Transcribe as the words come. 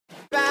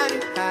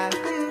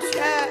hadn't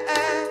yet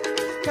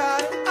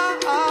cut it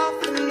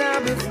off, and now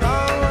it's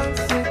long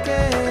once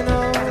again.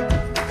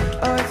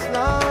 Oh, it's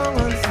long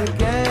once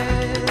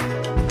again.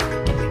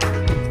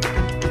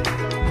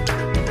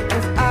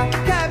 'Cause I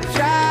kept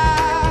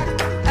track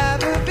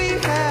of every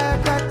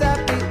haircut that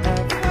we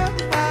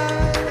ever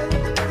had.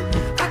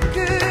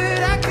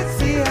 I could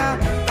see how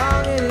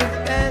long it had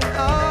been.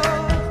 Oh,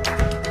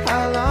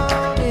 how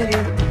long it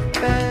had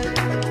been.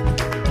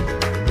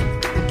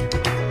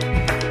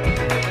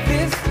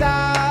 This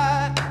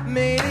thought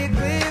made it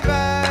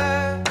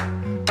clearer.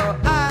 Oh,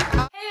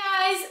 Hey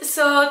guys,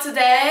 so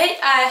today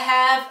I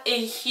have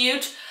a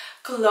huge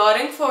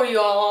clothing for you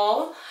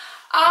all.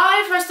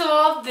 I first of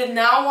all did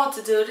not want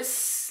to do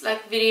this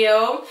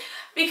video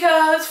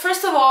because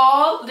first of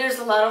all there's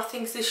a lot of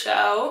things to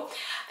show,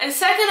 and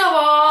second of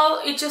all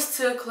it just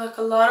took like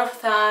a lot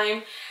of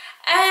time,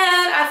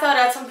 and I thought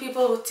that some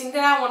people would think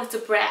that I wanted to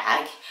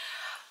brag,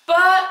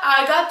 but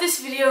I got this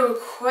video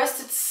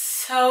requested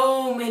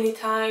so many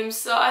times,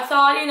 so I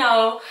thought, you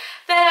know,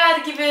 that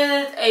I'd give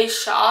it a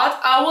shot.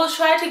 I will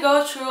try to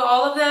go through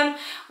all of them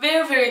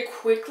very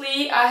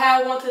quickly. I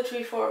have 1, 2,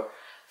 3, 4,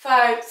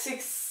 5,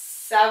 6,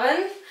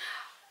 7.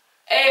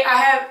 I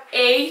have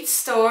 8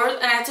 stores,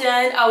 and at the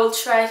end I will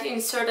try to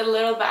insert a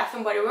little Bath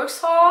and Body Works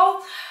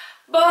haul.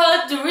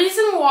 But the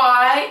reason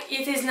why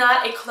it is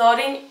not a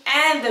clothing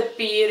and a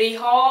beauty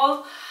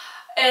haul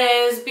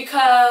is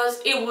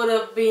because it would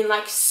have been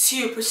like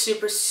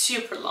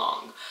super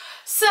long.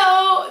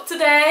 So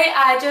today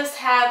I just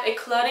have a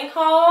clothing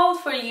haul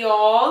for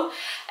y'all,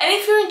 and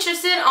if you're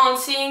interested on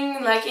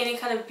seeing like any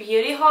kind of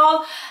beauty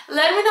haul,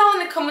 let me know in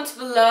the comments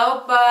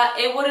below, but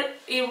it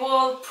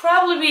will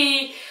probably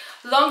be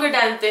longer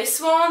than this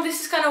one.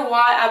 This is kind of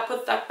why I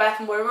put like Bath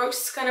and Body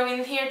Works kind of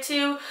in here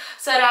too,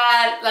 so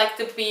that like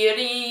the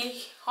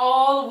beauty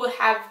haul would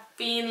have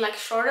been like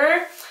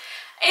shorter.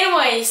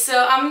 Anyway,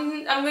 so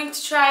I'm going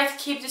to try to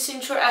keep this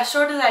intro as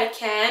short as I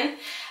can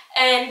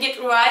and get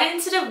right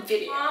into the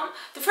video.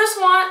 The first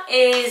one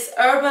is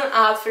Urban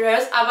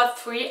Outfitters. I bought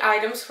 3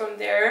 items from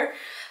there.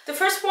 The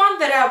first one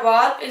that I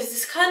bought is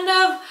this kind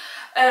of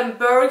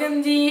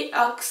burgundy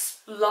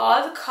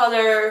oxblood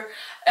color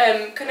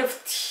kind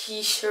of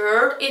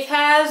t-shirt. It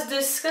has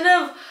this kind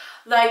of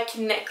like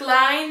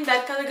neckline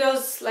that kind of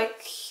goes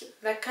like,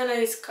 that kind of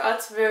is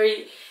cut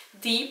very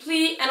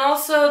deeply, and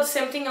also the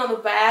same thing on the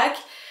back.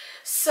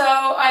 So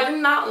I did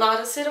not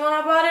notice it when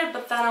I bought it,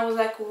 but then I was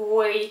like,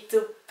 wait,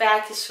 the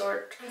back is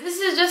short. This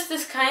is just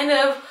this kind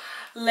of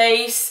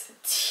lace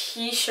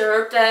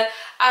t-shirt that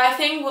I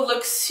think will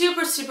look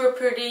super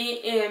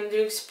pretty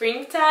during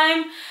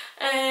springtime,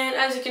 and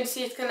as you can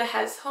see it kind of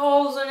has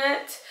holes in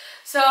it.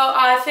 So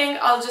I think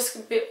I'll just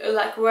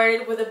like wear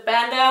it with a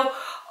bandeau,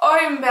 or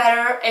even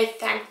better, a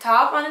tank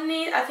top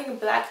underneath. I think a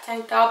black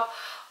tank top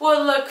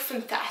will look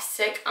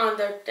fantastic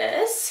under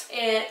this.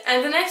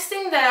 And the next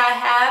thing that I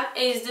have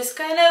is this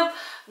kind of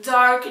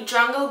dark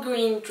jungle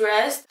green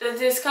dress that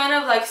is kind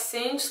of like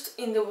cinched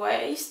in the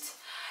waist,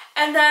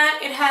 and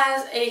then it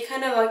has a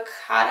kind of a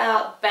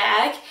cutout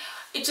bag.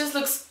 It just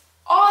looks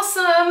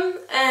awesome,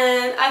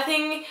 and I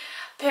think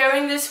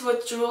pairing this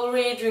with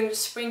jewelry during the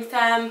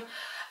springtime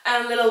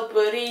and little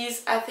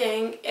booties, I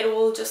think it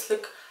will just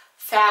look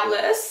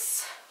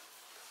fabulous.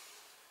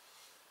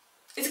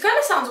 It kind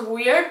of sounds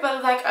weird,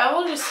 but like I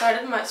already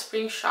started my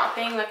spring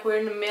shopping, like we're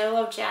in the middle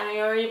of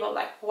January, but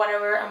like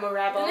whatever, I'm a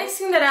rebel. The next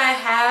thing that I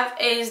have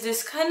is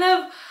this kind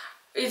of,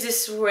 is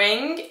this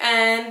ring,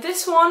 and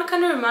this one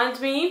kind of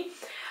reminds me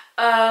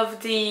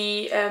of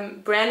the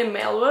brand new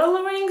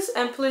Melville rings,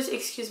 and please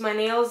excuse my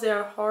nails,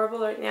 they're horrible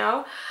right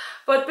now.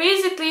 But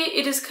basically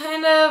it is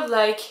kind of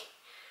like,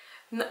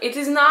 it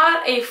is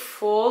not a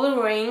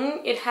full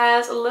ring, it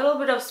has a little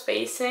bit of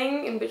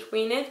spacing in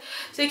between it,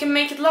 so you can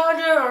make it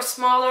larger or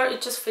smaller, it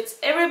just fits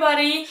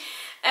everybody.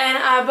 And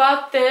I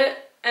bought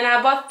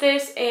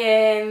this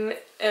in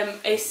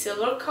a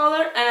silver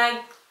color, and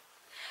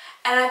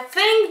I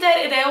think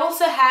that they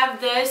also have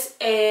this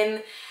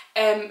in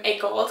a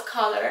gold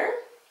color.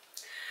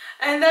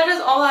 And that is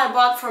all I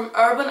bought from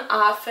Urban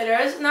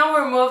Outfitters. Now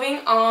we're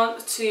moving on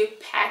to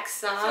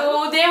PacSun.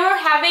 So they were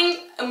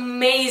having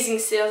amazing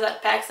sales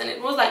at PacSun.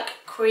 It was like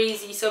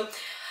crazy. So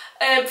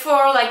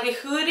for like the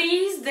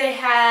hoodies, they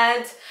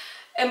had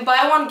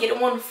buy one get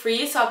one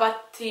free. So I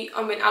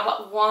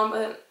bought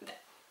one,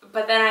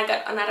 but then I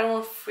got another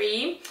one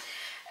free.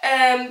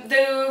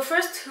 The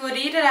first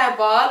hoodie that I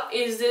bought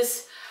is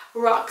this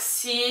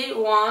Roxy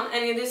one,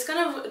 and it is kind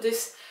of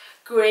this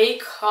gray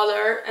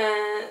color,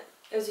 and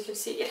as you can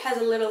see it has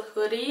a little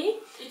hoodie.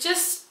 It's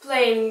just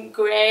plain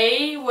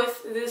gray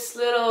with this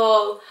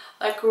little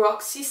like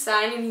Roxy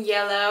sign in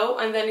yellow,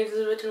 and then it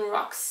is written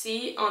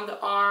Roxy on the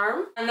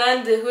arm. And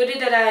then the hoodie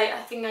that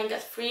I think I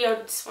got free, or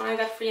this one I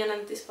got free, and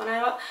then this one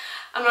I bought,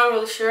 I'm not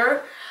really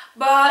sure,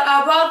 but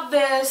I bought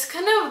this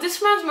kind of,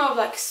 this reminds me of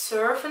like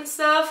surf and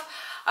stuff.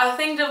 I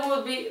think that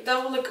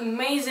would look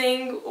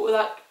amazing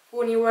like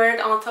when you wear it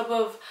on top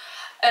of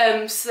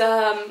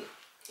some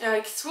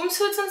like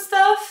swimsuits and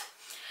stuff.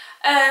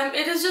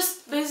 It is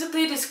just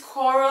basically this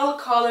coral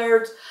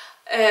colored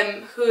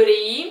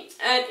hoodie,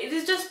 and it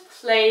is just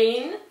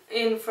plain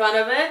in front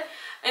of it,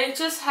 and it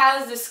just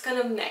has this kind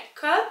of neck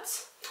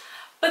cut.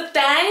 But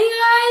then,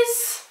 you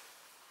guys,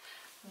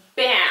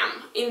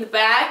 bam, in the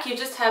back you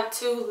just have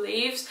two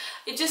leaves.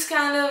 It's just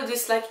kind of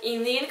this like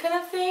Indian kind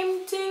of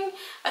thing.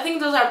 I think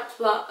those are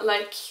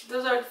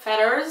those are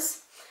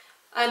feathers.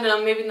 I don't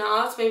know, maybe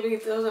not, maybe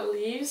those are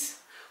leaves.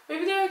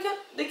 Maybe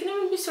they can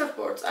even be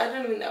surfboards, I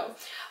don't even know.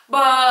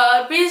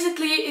 But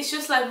basically it's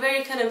just like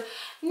very kind of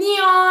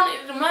neon.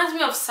 It reminds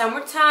me of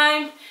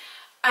summertime.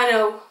 I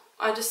know,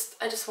 I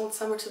just want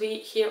summer to be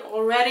here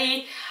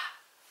already.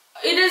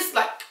 It is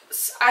like,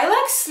 I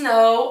like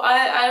snow.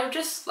 I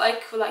just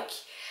like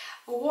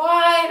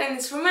white, and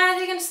it's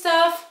romantic and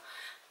stuff,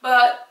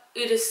 but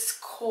it is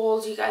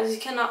cold, you guys. You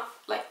cannot,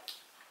 like,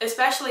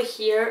 especially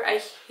here,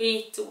 I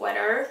hate the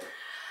weather.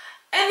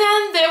 And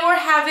then they were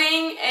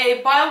having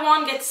a buy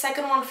one get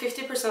second one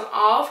 50%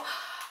 off,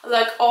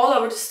 like all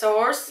over the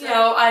stores.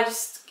 So I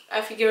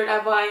figured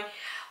I'd buy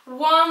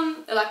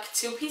one, like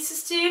 2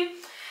 pieces too.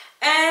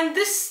 And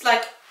this,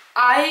 like,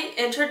 I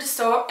entered the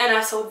store and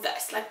I saw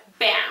this, like,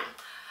 bam.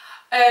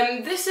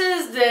 This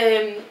is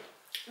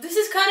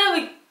kind of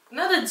like,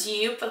 not a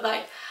dupe, but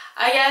like,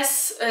 I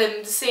guess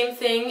the same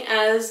thing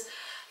as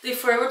the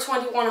Forever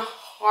 21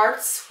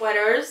 heart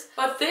sweaters,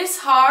 but this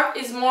heart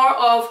is more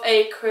of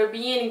a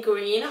Caribbean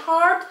green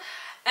heart,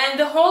 and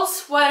the whole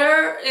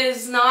sweater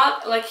is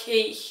not like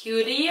a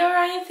hoodie or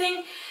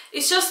anything.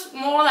 It's just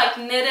more like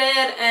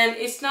knitted, and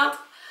it's not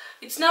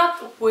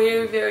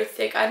very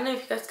thick. I don't know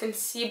if you guys can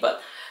see,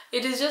 but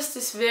it is just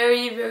this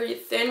very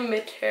thin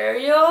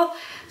material.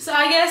 So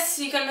I guess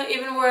you can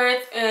even wear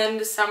it in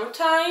the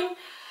summertime.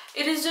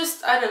 It is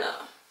just, I don't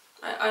know,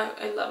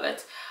 I love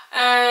it.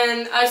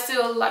 And I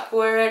still like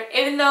wear it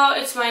even though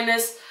it's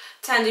minus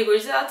 10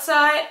 degrees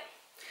outside.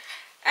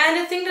 And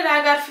the thing that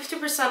I got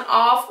 50%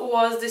 off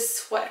was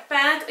this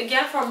sweatpant,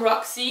 again from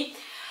Roxy,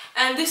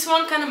 and this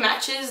one kind of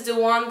matches the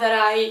one that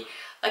I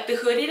like, the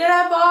hoodie that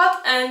I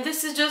bought. And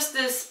this is just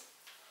this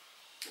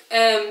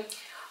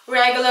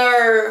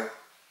regular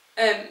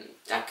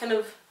that kind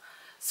of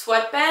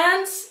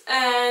sweatpants,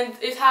 and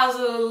it has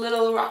a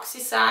little Roxy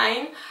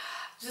sign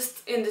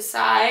just in the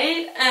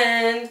side,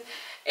 and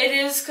it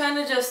is kind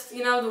of just,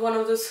 you know, one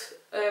of those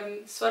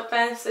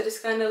sweatpants that is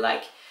kind of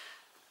like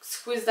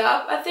squeezed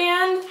up at the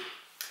end.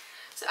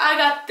 So I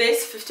got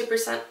this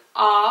 50%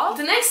 off.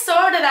 The next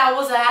store that I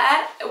was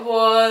at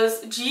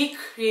was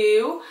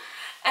j.crew,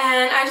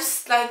 and I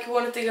just like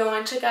wanted to go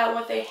and check out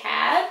what they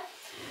had.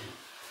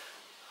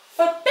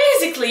 But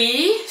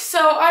basically, so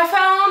I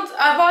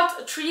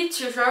bought 3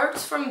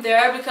 t-shirts from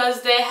there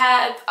because they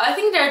had, I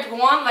think their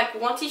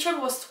one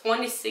t-shirt was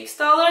 $26,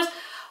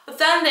 but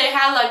then they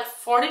had like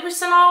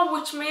 40% off,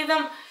 which made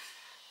them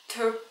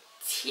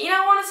 13,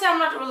 I want to say. I'm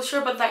not really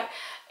sure, but like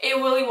it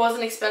really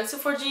wasn't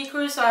expensive for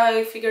j.crew, so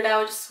I figured I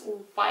would just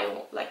buy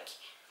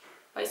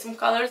some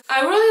colors.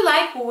 I really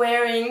like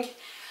wearing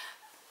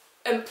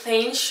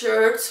plain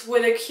shirts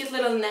with a cute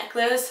little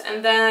necklace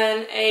and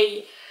then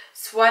a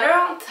sweater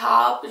on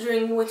top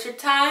during winter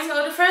time.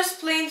 So the first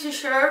plain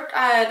t-shirt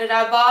that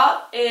I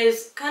bought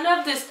is kind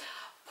of this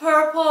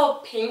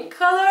purple pink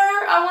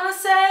color, I want to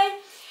say,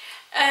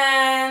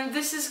 and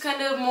this is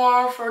kind of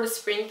more for the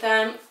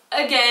springtime.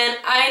 Again,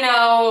 I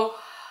know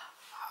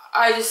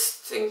I just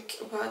think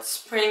about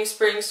spring.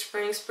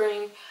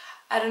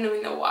 I don't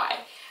even know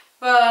why,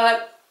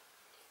 but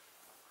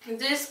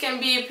this can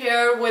be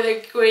paired with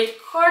a great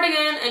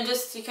cardigan, and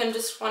you can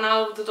just run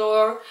out of the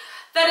door.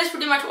 That is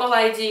pretty much all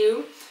I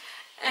do.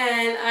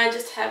 And I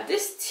just have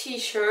this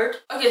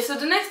t-shirt. Okay, so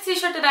the next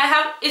t-shirt that I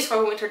have is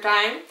for winter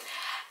time,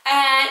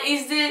 and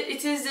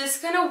it is this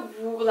kind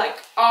of like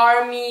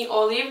army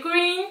olive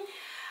green.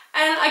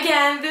 And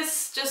again,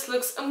 this just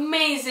looks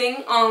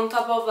amazing on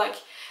top of like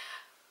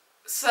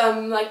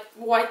some like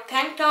white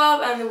tank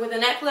top and with a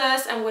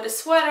necklace and with a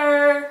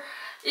sweater.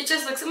 It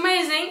just looks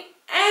amazing.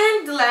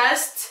 And the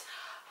last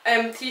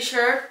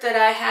t-shirt that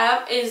I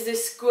have is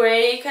this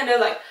gray kind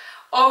of like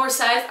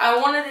oversized. I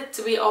wanted it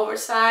to be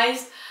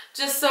oversized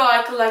just so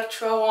I could like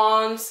throw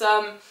on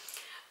some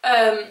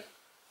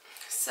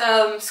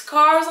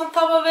scarves on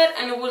top of it,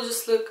 and it will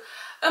just look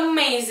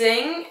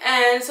amazing.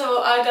 And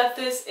so I got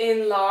this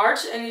in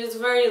large, and it is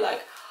very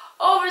like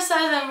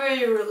oversized and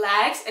very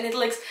relaxed, and it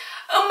looks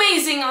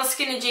amazing on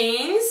skinny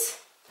jeans.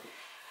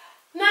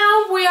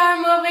 Now we are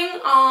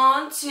moving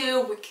on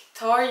to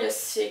Victoria's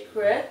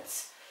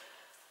Secret.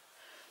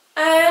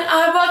 And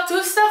I bought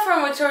 2 stuff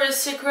from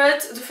Victoria's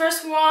Secret. The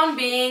first one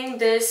being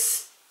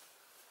this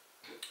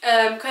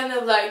kind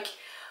of like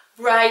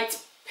bright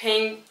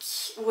pink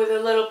with a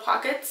little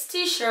pockets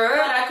t-shirt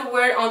that I could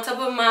wear on top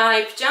of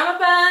my pajama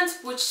pants,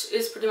 which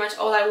is pretty much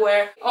all I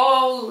wear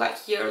all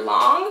like year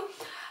long.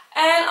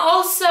 And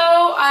also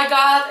I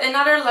got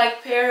another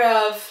like pair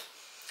of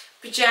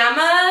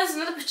pajamas,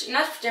 not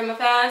pajama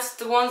pants,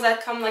 the ones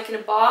that come like in a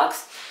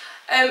box.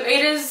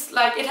 It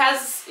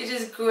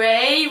is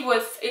gray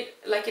with it,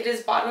 like it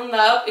is bottomed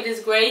up. It is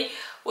gray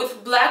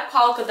with black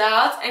polka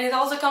dots, and it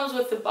also comes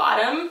with the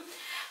bottom.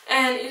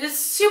 and it is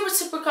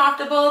super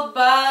comfortable,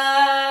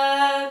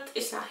 but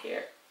it's not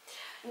here.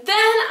 Then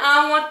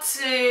I went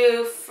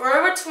to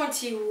Forever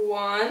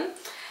 21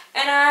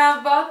 and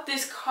I bought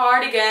this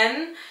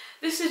cardigan.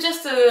 This is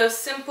just a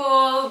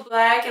simple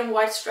black and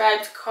white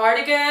striped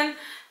cardigan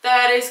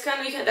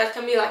that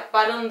can be like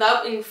buttoned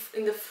up in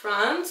the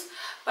front,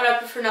 but I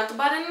prefer not to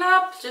button it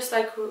up, just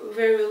like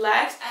very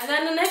relaxed. And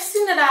then the next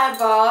thing that I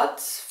bought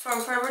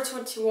from Forever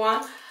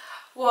 21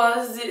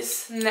 was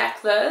this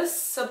necklace.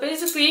 So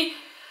basically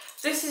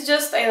this is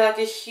just like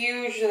a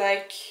huge,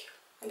 like,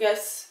 I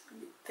guess,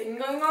 thing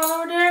going on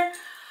over there,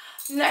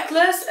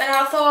 necklace, and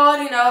I thought,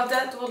 you know,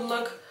 that would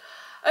look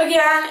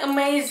again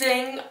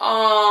amazing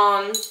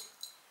on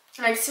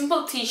like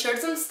simple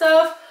t-shirts and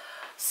stuff.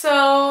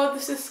 So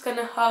this is kind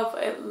of how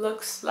it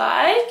looks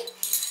like.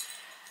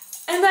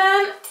 And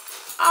then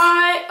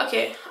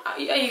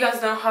you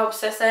guys know how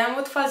obsessed I am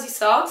with fuzzy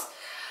socks.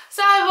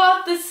 So I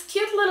bought this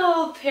cute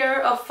little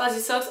pair of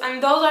fuzzy socks,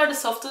 and those are the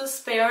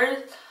softest pairs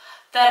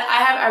that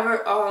I have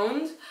ever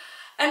owned.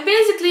 And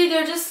basically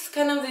they're just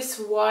kind of these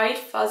white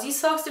fuzzy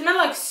socks. They're not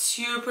like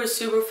super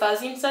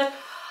fuzzy inside,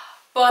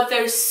 but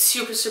they're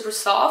super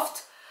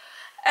soft.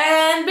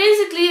 And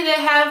basically they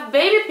have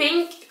baby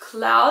pink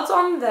clouds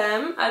on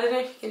them. I don't know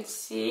if you can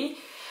see,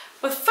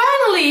 but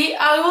finally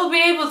I will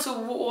be able to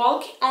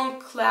walk on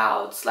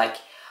clouds. Like,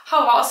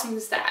 how awesome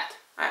is that?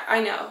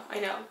 I know.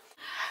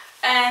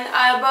 And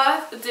I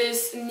bought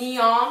this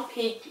neon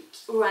pink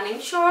running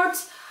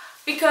shorts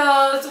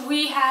because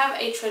we have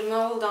a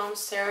treadmill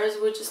downstairs.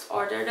 We just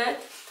ordered it,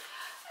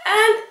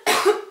 and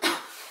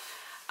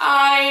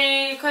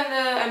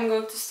I'm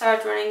going to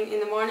start running in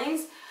the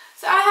mornings.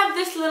 So I have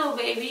this little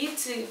baby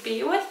to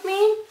be with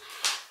me,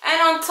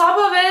 and on top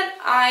of it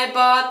I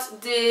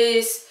bought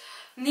this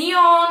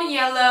neon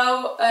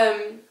yellow,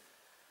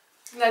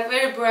 like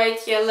very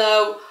bright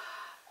yellow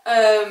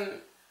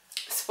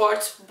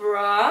sports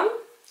bra.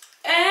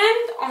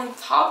 And on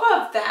top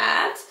of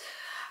that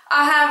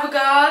I have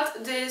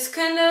got this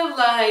kind of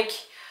like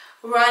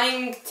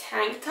running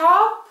tank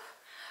top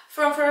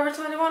from Forever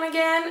 21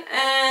 again,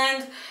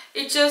 and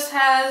it just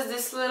has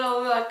this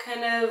little like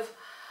kind of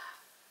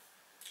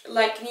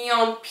like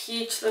neon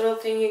peach little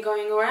thingy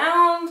going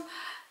around.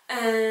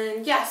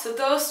 And yeah, so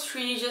those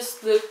three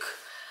just look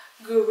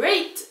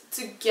great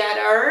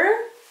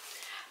together.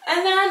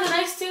 And then the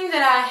next thing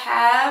that I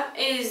have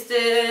is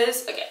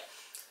this. Okay,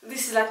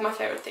 this is like my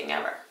favorite thing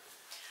ever.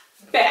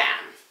 Bam!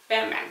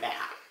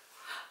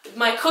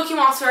 My Cookie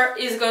Monster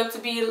is going to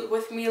be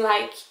with me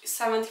like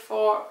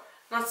 74,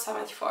 not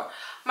 74.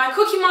 My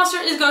Cookie Monster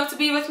is going to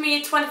be with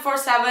me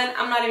 24/7.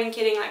 I'm not even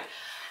kidding. Like,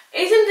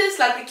 isn't this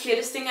like the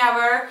cutest thing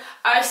ever?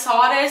 I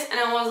saw this and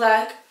I was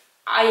like,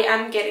 I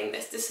am getting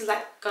this. This is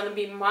like gonna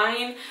be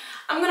mine.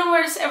 I'm gonna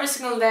wear this every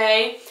single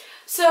day.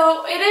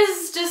 So it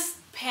is just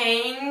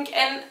pink,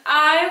 and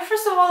I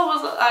first of all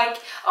was like,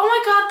 oh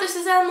my god, this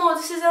is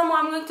Elmo,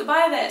 I'm going to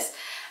buy this.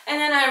 And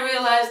then I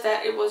realized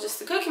that it was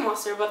just a Cookie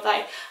Monster, but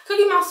like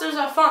Cookie Monsters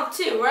are fun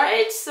too,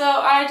 right? So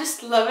I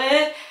just love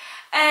it,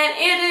 and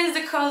it is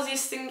the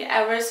coziest thing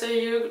ever. So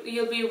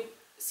you'll be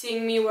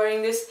seeing me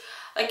wearing this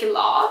like a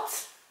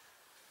lot.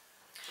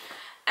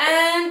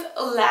 And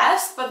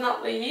last but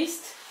not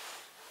least,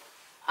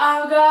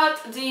 I've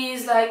got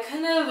these like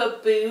kind of a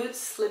boot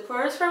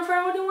slippers from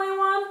Forever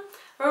 21.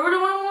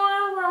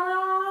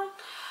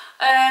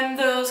 And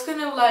those kind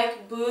of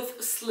like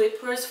boot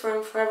slippers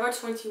from Forever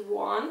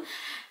 21,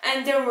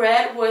 and they're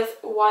red with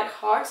white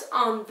hearts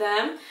on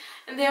them,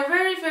 and they're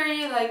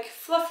very like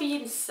fluffy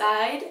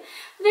inside.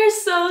 They're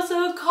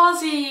so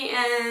cozy,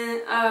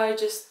 and I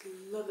just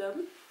love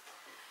them.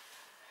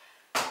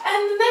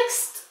 And the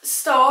next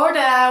store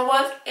that I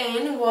went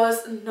in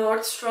was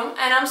Nordstrom,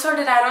 and I'm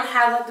sorry that I don't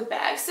have like the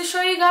bags to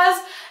show you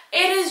guys.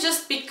 It is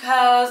just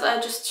because I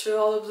just threw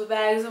all of the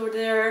bags over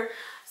there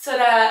so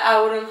that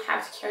I wouldn't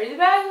have to carry the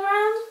bags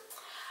around.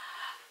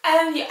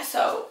 And yeah,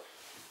 so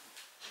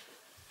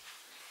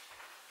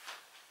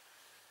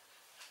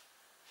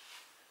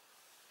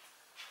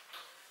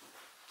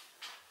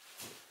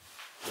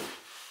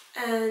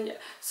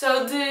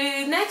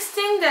the next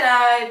thing that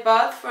I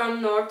bought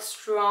from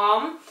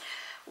Nordstrom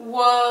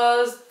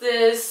was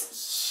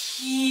this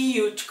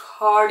huge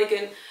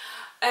cardigan.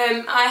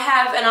 I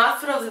have an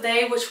outfit of the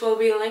day which will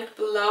be linked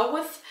below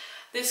with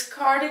this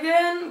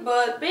cardigan,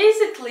 but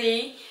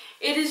basically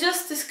it is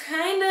just this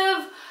kind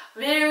of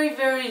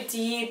very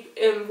deep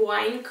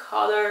wine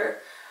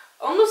color,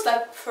 almost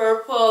like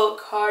purple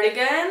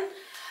cardigan,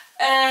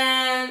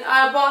 and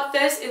I bought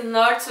this in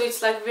large, so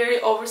it's like very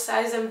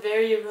oversized and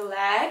very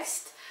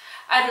relaxed.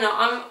 I don't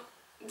know,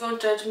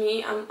 don't judge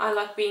me, I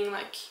like being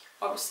like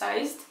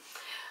oversized,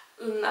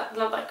 not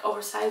like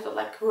oversized, but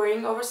like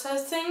wearing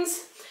oversized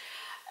things.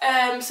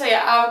 So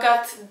yeah, I've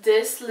got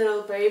this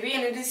little baby,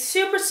 and it is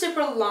super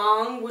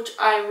long, which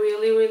I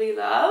really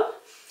love.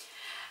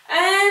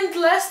 And the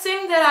last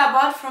thing that I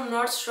bought from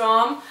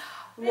Nordstrom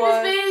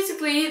was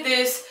basically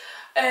this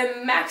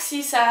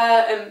maxi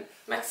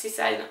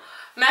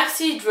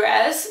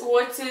dress,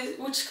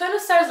 which kind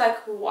of starts like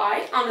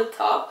white on the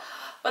top,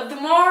 but the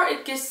more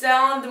it gets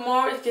down, the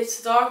more it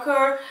gets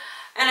darker,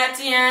 and at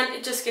the end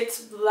it just gets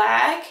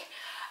black,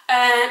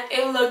 and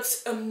it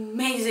looks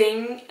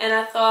amazing. And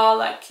I thought,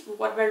 like,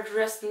 what better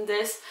dress than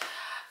this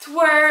to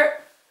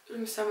wear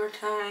in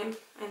summertime.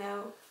 I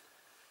know,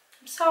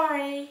 I'm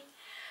sorry.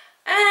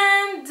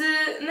 And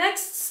the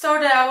next store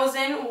that I was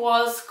in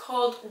was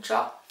called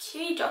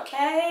Jockey,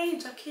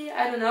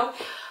 I don't know.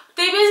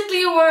 They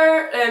basically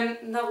were,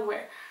 not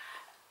wear,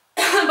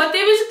 but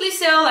they basically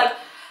sell like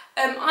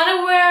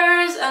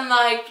underwears and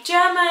like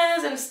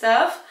pajamas and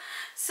stuff.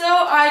 So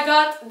I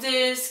got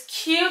this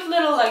cute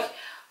little like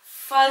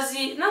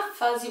fuzzy, not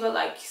fuzzy, but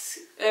like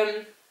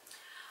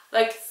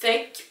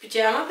thick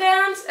pajama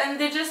pants, and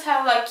they just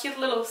have like cute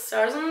little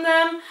stars on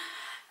them.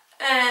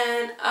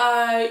 And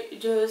I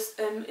just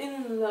am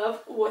in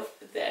love with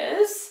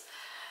this.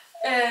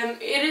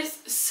 It is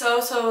so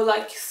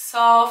like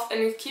soft,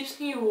 and it keeps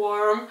me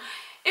warm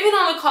even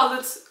on the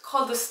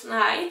coldest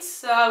nights.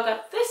 So I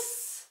got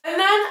this. And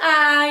then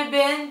I've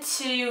been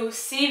to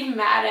Steve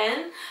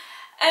Madden,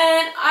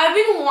 and I've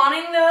been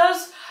wanting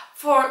those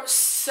for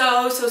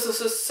so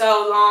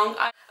long.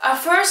 I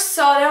first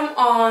saw them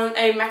on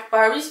a Mac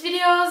Barbie's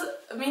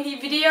mini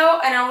video,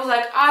 and I was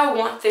like, I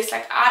want this,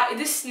 like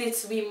this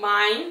needs to be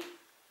mine.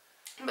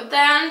 But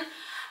then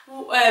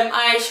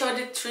I showed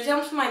it 3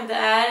 times to my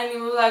dad, and he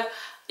was like,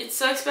 it's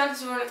so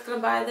expensive, we're not gonna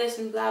buy this,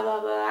 and blah blah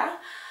blah,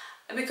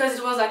 because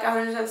it was like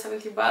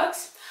 170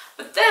 bucks.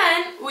 But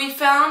then we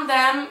found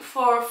them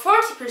for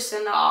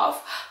 40%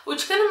 off,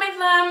 which gonna make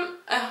them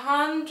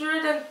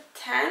 $110,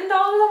 I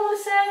want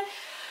to say.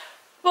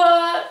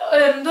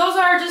 But those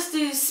are just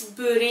these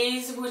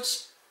booties,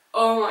 which,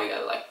 oh my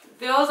god, like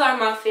those are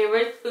my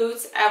favorite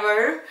boots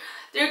ever.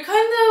 They're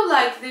kind of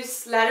like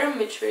this leather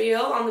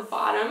material on the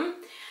bottom,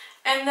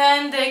 and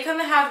then they kind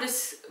of have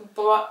this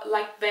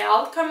like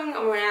belt coming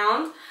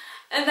around,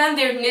 and then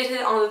they're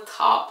knitted on the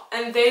top,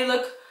 and they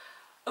look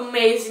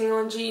amazing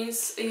on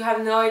jeans. You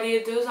have no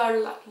idea, those are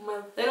like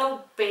my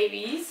little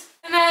babies.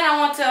 And then I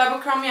went to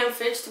Abercrombie &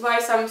 Fitch to buy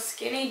some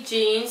skinny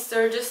jeans.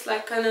 They're just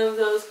like kind of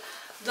those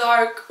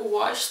dark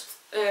washed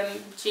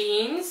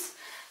jeans.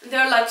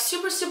 They're like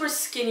super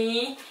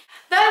skinny.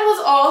 That was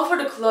all for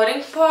the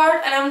clothing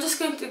part, and I'm just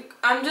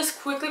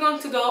quickly going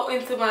to go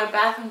into my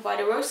Bath &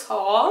 Body Works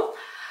haul.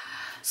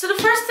 So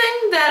the first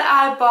thing that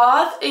I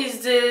bought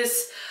is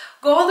this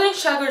Golden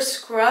Sugar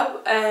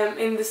Scrub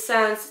in the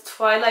scent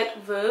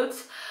Twilight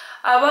Woods.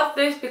 I bought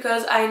this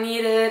because I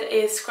needed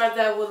a scrub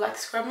that would like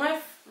scrub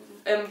my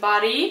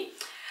body.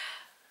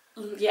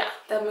 Yeah,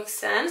 that makes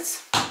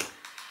sense.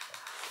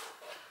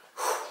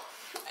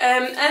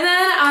 And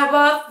then I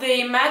bought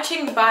the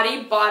matching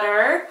body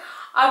butter.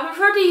 I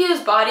prefer to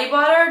use body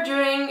butter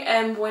during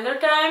winter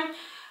time,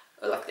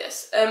 like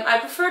this. I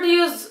prefer to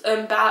use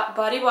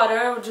body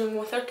butter during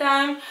winter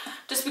time,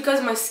 just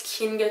because my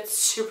skin gets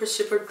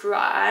super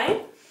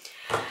dry.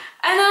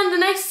 And then the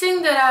next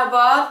thing that I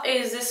bought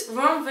is this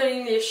warm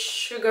vanilla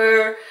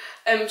sugar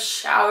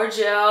shower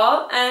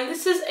gel, and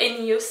this is a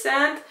new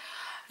scent.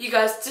 You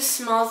guys, this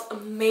smells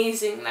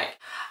amazing. Like,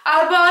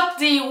 I bought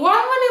the warm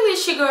vanilla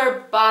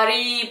sugar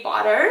body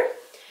butter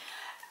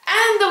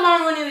and the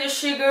warm vanilla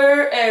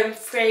sugar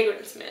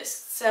fragrance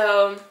mist.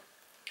 So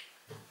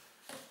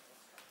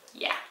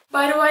yeah.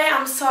 By the way,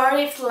 I'm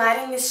sorry if the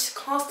lighting is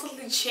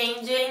constantly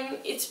changing.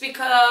 It's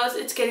because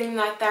it's getting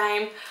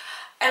nighttime,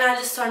 and I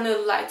just turned the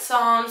lights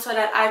on so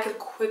that I could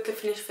quickly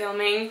finish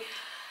filming.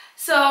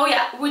 So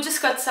yeah, we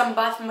just got some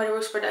Bath & Body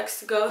Works products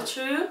to go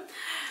through.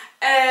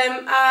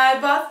 I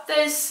bought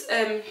this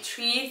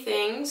 3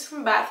 things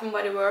from Bath &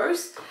 Body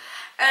Works,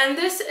 and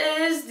this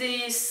is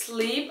the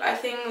sleep, I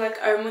think, like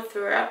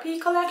aromatherapy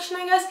collection,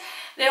 I guess.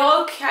 They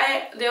all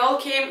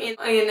came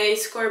in a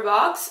square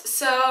box.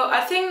 So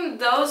I think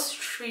those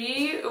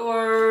 3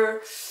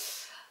 were,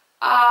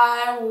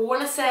 I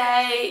want to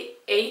say,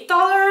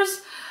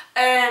 $8.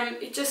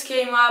 It just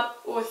came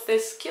up with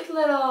this cute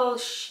little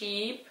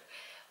sheep,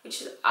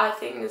 which I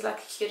think is like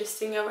the cutest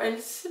thing ever, and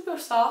it's super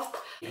soft.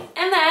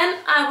 And then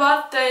I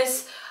bought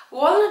this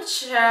walnut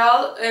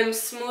shell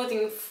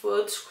smoothing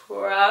foot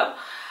scrub.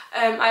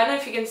 I don't know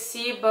if you can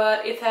see,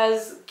 but it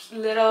has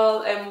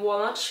little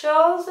walnut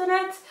shells in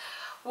it,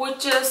 which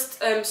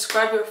just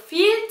scrub your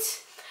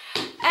feet.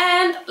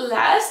 And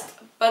last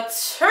but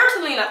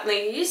certainly not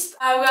least,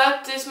 I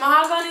got this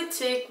mahogany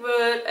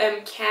teakwood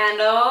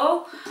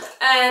candle,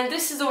 and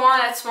this is the one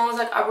that smells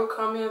like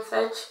Abercrombie &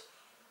 Fitch.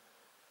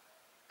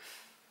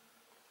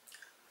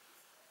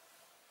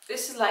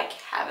 This is like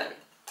heaven.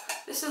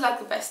 This is like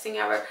the best thing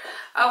ever.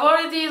 I've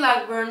already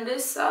like burned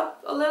this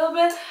up a little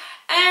bit,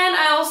 and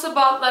I also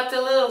bought like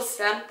the little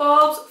scent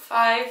bulbs,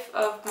 5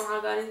 of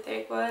mahogany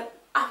teakwood.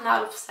 I'm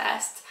not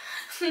obsessed.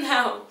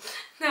 No,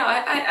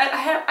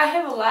 I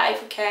have a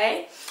life,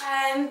 okay?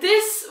 And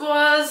this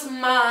was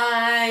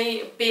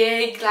my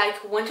big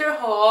like winter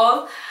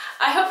haul.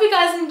 I hope you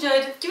guys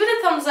enjoyed it. Give it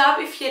a thumbs up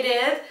if you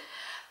did,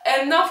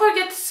 and don't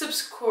forget to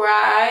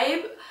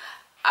subscribe.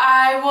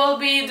 I will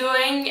be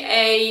doing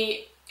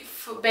a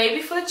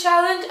baby foot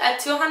challenge at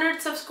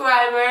 200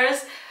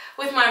 subscribers,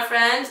 with my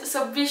friends,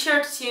 so be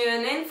sure to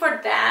tune in for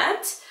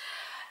that.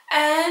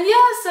 And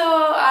yeah,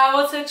 so I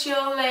will talk to you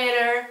all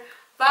later.